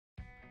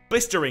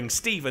Blistering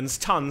Stevens'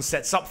 ton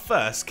sets up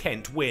first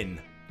Kent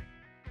win.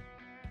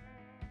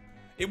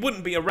 It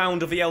wouldn't be a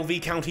round of the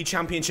LV County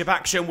Championship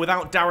action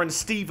without Darren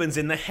Stevens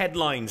in the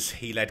headlines.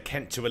 He led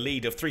Kent to a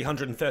lead of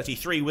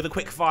 333 with a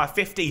quick-fire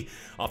 50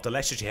 after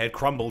Leicestershire had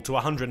crumbled to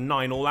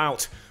 109 all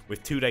out.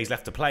 With 2 days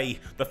left to play,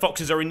 the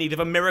Foxes are in need of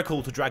a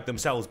miracle to drag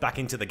themselves back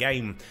into the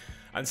game.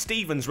 And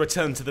Stevens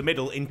returned to the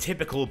middle in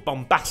typical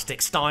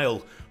bombastic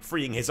style,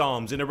 freeing his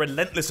arms in a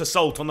relentless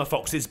assault on the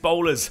Foxes'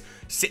 bowlers,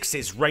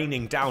 sixes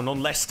raining down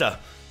on Leicester.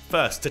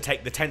 First to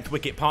take the 10th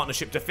wicket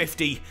partnership to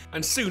 50,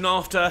 and soon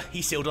after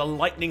he sealed a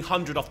lightning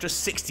 100 off just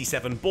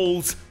 67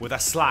 balls with a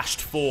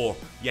slashed 4.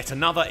 Yet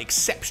another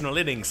exceptional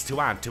innings to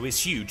add to his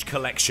huge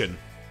collection.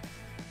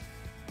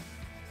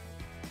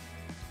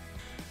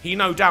 He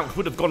no doubt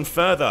would have gone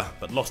further,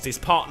 but lost his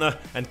partner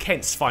and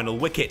Kent's final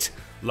wicket.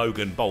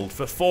 Logan bowled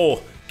for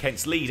 4,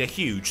 Kent's lead a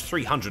huge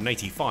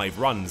 385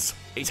 runs.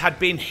 It had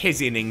been his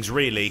innings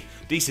really.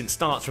 Decent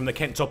starts from the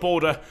Kent top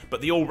order,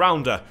 but the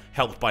all-rounder,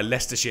 helped by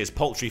Leicestershire's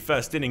paltry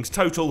first innings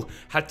total,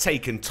 had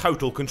taken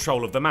total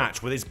control of the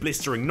match with his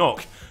blistering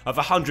knock of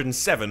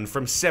 107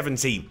 from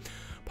 70.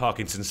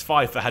 Parkinson's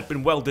fifer had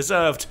been well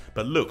deserved,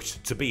 but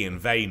looked to be in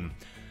vain.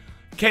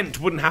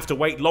 Kent wouldn't have to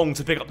wait long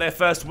to pick up their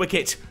first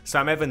wicket.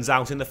 Sam Evans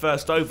out in the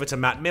first over to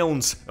Matt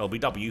Milnes,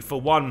 LBW for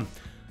 1.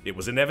 It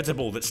was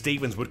inevitable that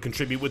Stevens would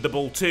contribute with the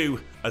ball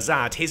too.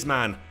 Azad, his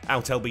man,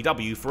 out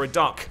LBW for a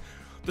duck.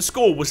 The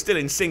score was still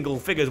in single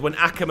figures when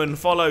Ackerman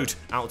followed,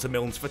 out to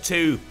Milnes for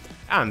 2.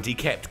 And he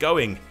kept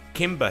going.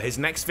 Kimber, his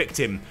next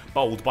victim,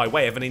 bowled by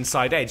way of an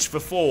inside edge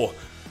for 4.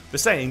 The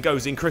saying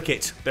goes in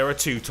cricket, there are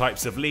 2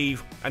 types of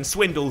leave, and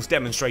Swindles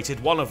demonstrated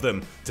one of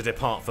them to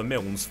depart for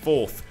Milnes'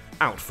 4th,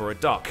 out for a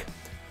duck.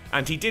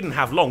 And he didn't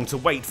have long to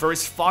wait for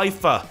his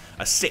fifer.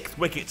 A 6th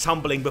wicket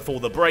tumbling before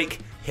the break,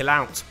 Hill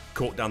out,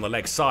 caught down the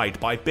leg side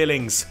by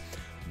Billings.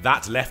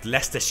 That left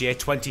Leicestershire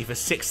 20 for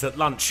 6 at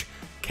lunch.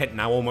 Kent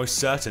now almost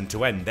certain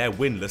to end their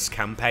winless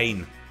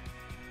campaign.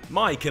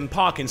 Mike and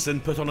Parkinson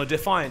put on a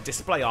defiant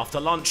display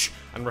after lunch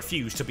and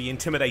refused to be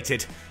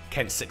intimidated,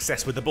 Kent's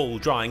success with the ball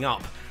drying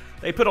up.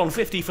 They put on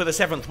 50 for the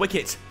 7th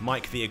wicket,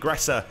 Mike the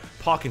aggressor,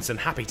 Parkinson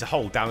happy to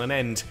hold down an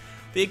end.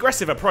 The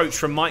aggressive approach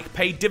from Mike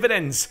paid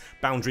dividends,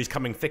 boundaries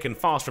coming thick and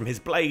fast from his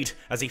blade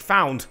as he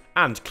found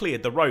and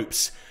cleared the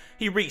ropes.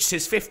 He reached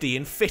his 50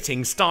 in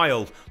fitting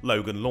style.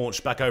 Logan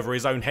launched back over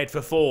his own head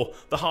for 4,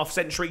 the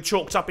half-century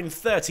chalked up in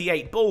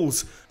 38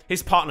 balls.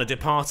 His partner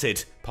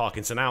departed,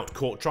 Parkinson out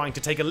caught trying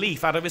to take a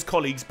leaf out of his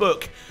colleague's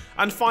book.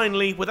 And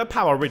finally, with a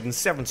power-ridden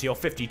 70 off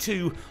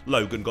 52,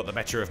 Logan got the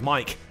better of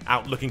Mike,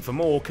 out looking for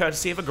more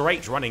courtesy of a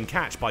great running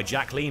catch by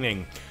Jack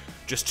Leaning.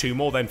 Just 2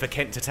 more then for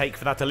Kent to take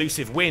for that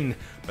elusive win,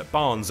 but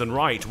Barnes and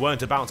Wright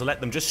weren't about to let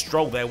them just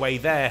stroll their way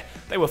there.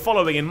 They were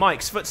following in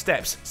Mike's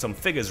footsteps, some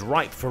figures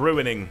ripe for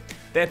ruining.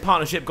 Their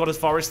partnership got as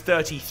far as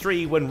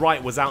 33 when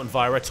Wright was out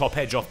via a top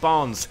edge off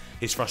Barnes,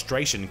 his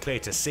frustration clear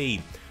to see.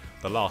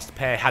 The last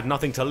pair had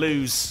nothing to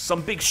lose,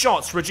 some big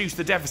shots reduced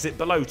the deficit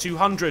below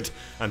 200,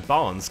 and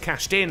Barnes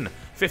cashed in,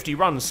 50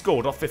 runs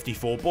scored off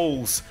 54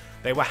 balls.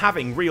 They were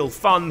having real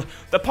fun,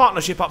 the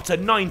partnership up to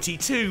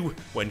 92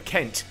 when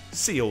Kent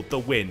sealed the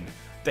win.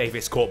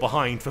 Davis caught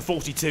behind for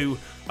 42,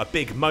 a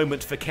big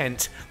moment for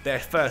Kent, their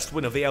first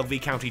win of the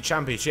LV County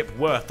Championship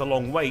worth the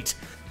long wait.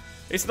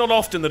 It's not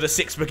often that a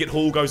 6-wicket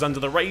haul goes under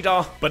the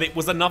radar, but it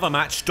was another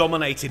match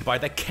dominated by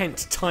the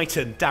Kent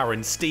titan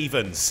Darren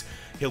Stevens.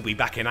 He'll be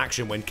back in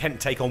action when Kent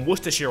take on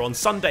Worcestershire on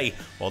Sunday,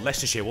 while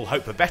Leicestershire will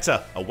hope for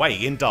better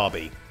away in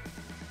Derby.